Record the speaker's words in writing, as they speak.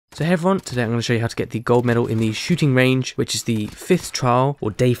So hey everyone, today I'm going to show you how to get the gold medal in the shooting range, which is the 5th trial or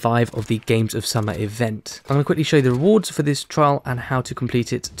day 5 of the Games of Summer event. I'm going to quickly show you the rewards for this trial and how to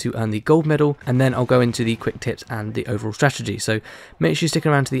complete it to earn the gold medal, and then I'll go into the quick tips and the overall strategy. So make sure you stick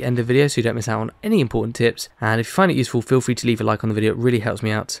around to the end of the video so you don't miss out on any important tips, and if you find it useful, feel free to leave a like on the video, it really helps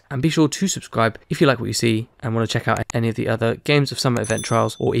me out, and be sure to subscribe if you like what you see and want to check out any of the other Games of Summer event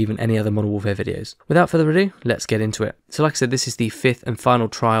trials or even any other Modern Warfare videos. Without further ado, let's get into it. So like I said, this is the 5th and final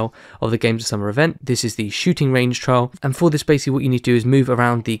trial of the Games of Summer event. This is the shooting range trial, and for this basically what you need to do is move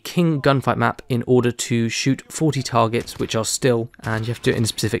around the King gunfight map in order to shoot 40 targets, which are still, and you have to do it in a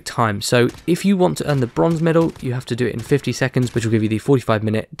specific time. So if you want to earn the bronze medal, you have to do it in 50 seconds, which will give you the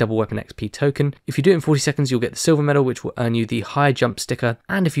 45-minute double weapon XP token. If you do it in 40 seconds, you'll get the silver medal, which will earn you the high jump sticker,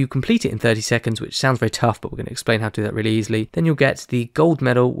 and if you complete it in 30 seconds, which sounds very tough, but we're going to explain how to do that really easily, then you'll get the gold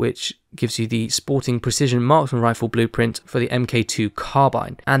medal, which gives you the sporting precision marksman rifle blueprint for the MK2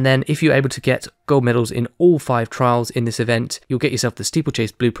 carbine. And then if you're able to get gold medals in all 5 trials in this event, you'll get yourself the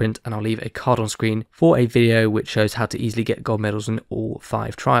steeplechase blueprint, and I'll leave a card on screen for a video which shows how to easily get gold medals in all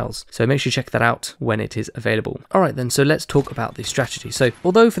 5 trials. So make sure you check that out when it is available. Alright then, so let's talk about the strategy. So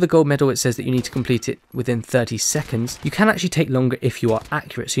although for the gold medal it says that you need to complete it within 30 seconds, you can actually take longer if you are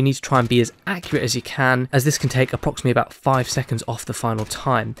accurate. So you need to try and be as accurate as you can, as this can take approximately about 5 seconds off the final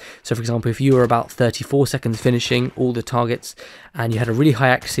time. So for example, if you were about 34 seconds finishing all the targets and you had a really high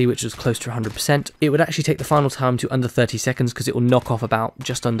accuracy, which was close to 100%, it would actually take the final time to under 30 seconds because it will knock off about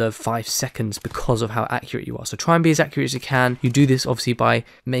just under 5 seconds because of how accurate you are. So try and be as accurate as you can. You do this obviously by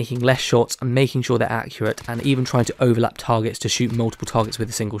making less shots and making sure they're accurate, and even trying to overlap targets to shoot multiple targets with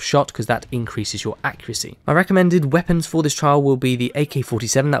a single shot, because that increases your accuracy. My recommended weapons for this trial will be the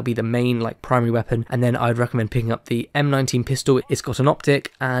AK-47, that will be the main primary weapon, and then I'd recommend picking up the M19 pistol. It's got an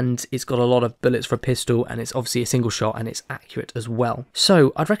optic and it's got a lot of bullets for a pistol, and it's obviously a single shot and it's accurate as well.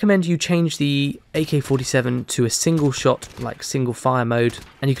 So I'd recommend you change the AK-47 to a single shot, like single fire mode,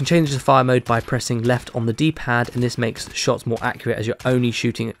 and you can change the fire mode by pressing left on the D-pad, and this makes the shots more accurate as you're only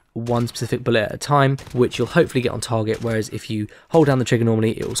shooting one specific bullet at a time, which you'll hopefully get on target, whereas if you hold down the trigger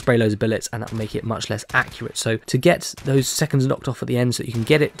normally, it will spray loads of bullets and that will make it much less accurate. So to get those seconds knocked off at the end so that you can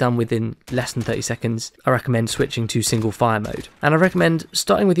get it done within less than 30 seconds, I recommend switching to single fire mode. And I recommend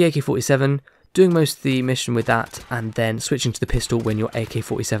starting with the AK-47, doing most of the mission with that, and then switching to the pistol when your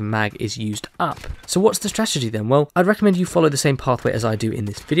AK-47 mag is used up. So what's the strategy then? Well, I'd recommend you follow the same pathway as I do in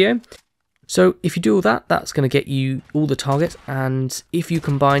this video. So if you do all that, that's going to get you all the targets, and if you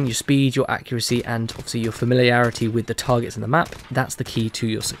combine your speed, your accuracy, and obviously your familiarity with the targets in the map, that's the key to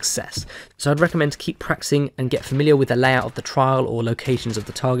your success. So I'd recommend to keep practicing and get familiar with the layout of the trial or locations of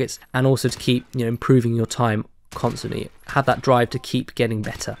the targets, and also to keep improving your time constantly. Have that drive to keep getting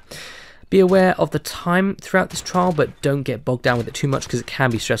better. Be aware of the time throughout this trial, but don't get bogged down with it too much, because it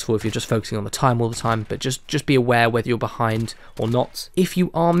can be stressful if you're just focusing on the time all the time. But just be aware whether you're behind or not. If you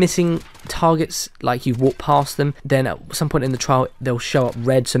are missing targets, like you've walked past them, then at some point in the trial they'll show up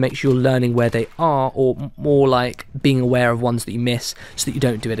red, so make sure you're learning where they are, or more like being aware of ones that you miss so that you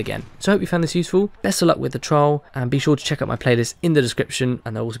don't do it again. So I hope you found this useful. Best of luck with the trial, and be sure to check out my playlist in the description,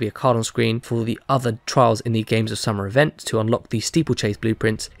 and there'll also be a card on screen for the other trials in the Games of Summer event to unlock the steeplechase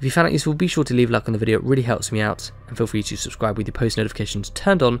blueprint. If you found it useful, be sure to leave a like on the video, it really helps me out, and feel free to subscribe with your post notifications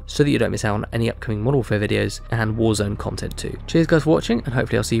turned on so that you don't miss out on any upcoming Modern Warfare videos and Warzone content too. Cheers guys for watching, and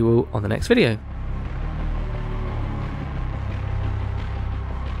hopefully I'll see you all on the next video.